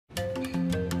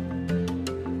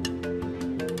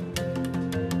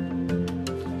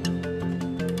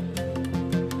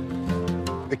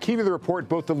key to the report,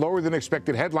 both the lower than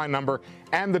expected headline number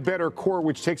and the better core,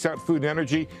 which takes out food and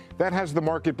energy. That has the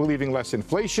market believing less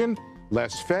inflation,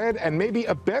 less Fed, and maybe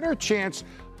a better chance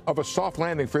of a soft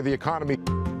landing for the economy.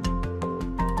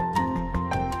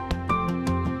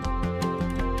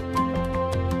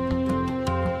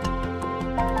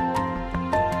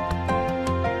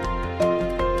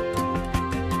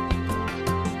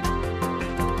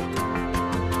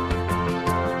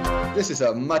 This is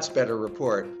a much better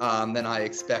report than I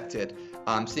expected.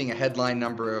 Seeing a headline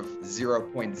number of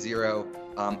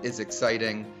 0.0 is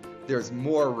exciting. There's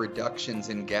more reductions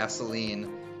in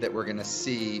gasoline that we're going to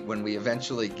see when we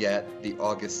eventually get the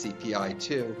August CPI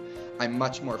too. I'm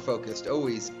much more focused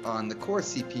always on the core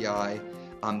CPI,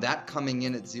 that coming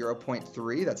in at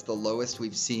 0.3. That's the lowest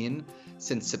we've seen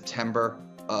since September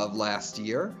of last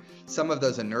year. Some of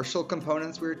those inertial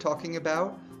components we were talking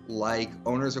about, like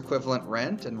owner's equivalent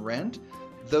rent and rent,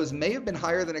 those may have been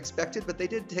higher than expected, but they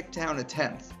did tick down a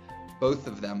tenth, both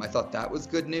of them. I thought that was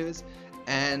good news.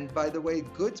 And by the way,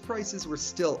 goods prices were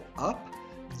still up.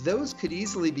 Those could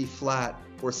easily be flat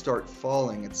or start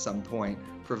falling at some point,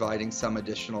 providing some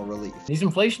additional relief. These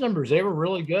inflation numbers, they were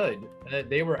really good.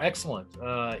 They were excellent.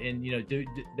 And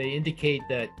they indicate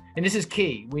that, and this is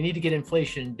key, we need to get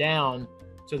inflation down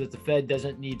so that the Fed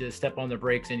doesn't need to step on the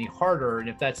brakes any harder. And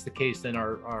if that's the case, then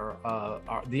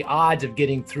the odds of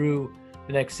getting through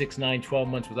the next 6, 9, 12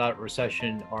 months without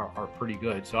recession are pretty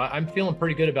good. So I'm feeling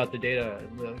pretty good about the data.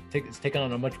 It's taken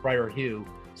on a much brighter hue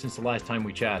since the last time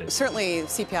we chatted. Certainly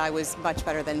CPI was much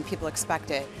better than people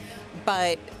expected,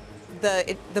 but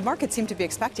the market seemed to be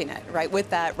expecting it, right? With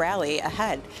that rally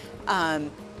ahead.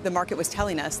 The market was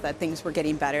telling us that things were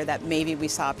getting better, that maybe we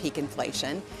saw peak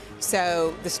inflation.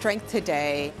 So the strength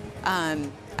today,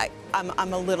 I'm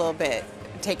a little bit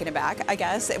taken aback, I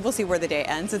guess. We'll see where the day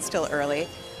ends. It's still early.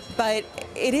 But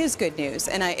it is good news,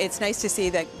 and it's nice to see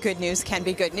that good news can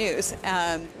be good news,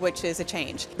 which is a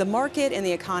change. The market and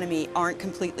the economy aren't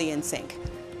completely in sync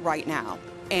right now,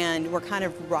 and we're kind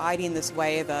of riding this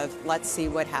wave of let's see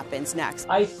what happens next.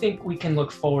 I think we can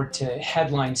look forward to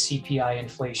headline CPI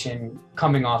inflation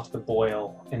coming off the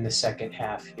boil in the second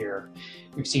half here.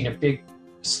 We've seen a big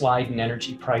slide in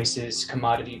energy prices,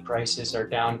 commodity prices are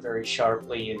down very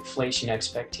sharply, inflation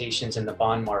expectations in the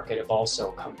bond market have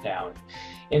also come down.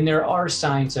 And there are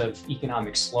signs of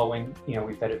economic slowing.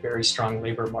 We've had a very strong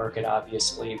labor market,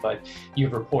 obviously, but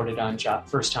you've reported on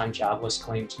first-time jobless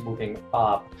claims moving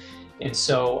up. And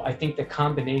so I think the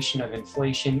combination of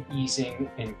inflation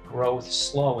easing and growth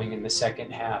slowing in the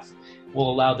second half will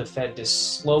allow the Fed to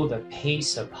slow the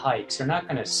pace of hikes. They're not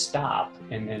going to stop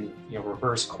and then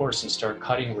reverse course and start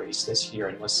cutting rates this year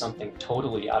unless something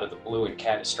totally out of the blue and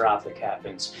catastrophic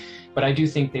happens. But I do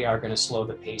think they are going to slow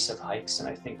the pace of hikes, and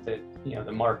I think that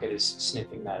the market is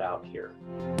sniffing that out here.